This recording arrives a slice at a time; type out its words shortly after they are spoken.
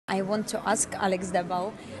I want to ask Alex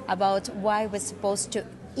ДаБелл about why we're supposed to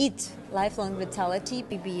eat Lifelong Vitality,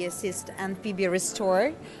 PB Assist and PB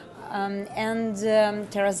Restore, and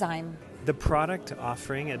Terrazyme. The product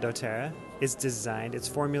offering at doTERRA is designed, it's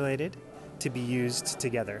formulated to be used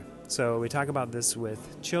together. So we talk about this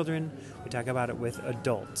with children, we talk about it with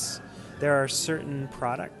adults. There are certain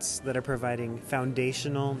products that are providing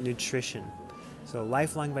foundational nutrition. So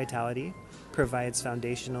Lifelong Vitality provides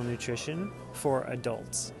foundational nutrition for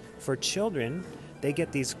adults. For children, they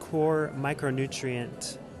get these core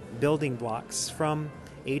micronutrient building blocks from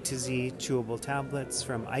A to Z chewable tablets,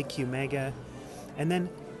 from IQ Mega, and then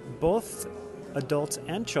both adults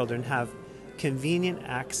and children have convenient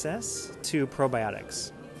access to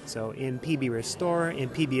probiotics. So in PB Restore, in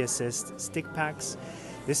PB Assist stick packs,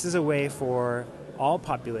 this is a way for all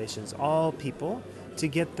populations, all people, to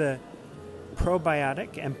get the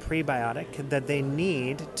probiotic and prebiotic that they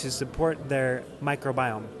need to support their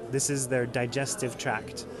microbiome. This is their digestive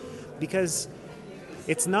tract. Because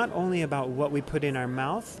it's not only about what we put in our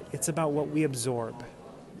mouth, it's about what we absorb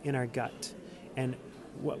in our gut. And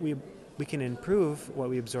what we can improve what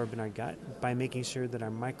we absorb in our gut by making sure that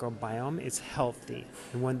our microbiome is healthy.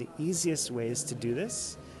 And one of the easiest ways to do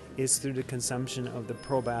this is through the consumption of the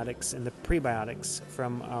probiotics and the prebiotics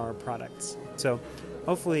from our products. So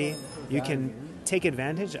hopefully you can take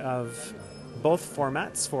advantage of both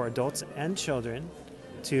formats for adults and children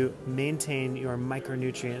to maintain your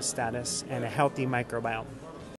micronutrient status and a healthy microbiome.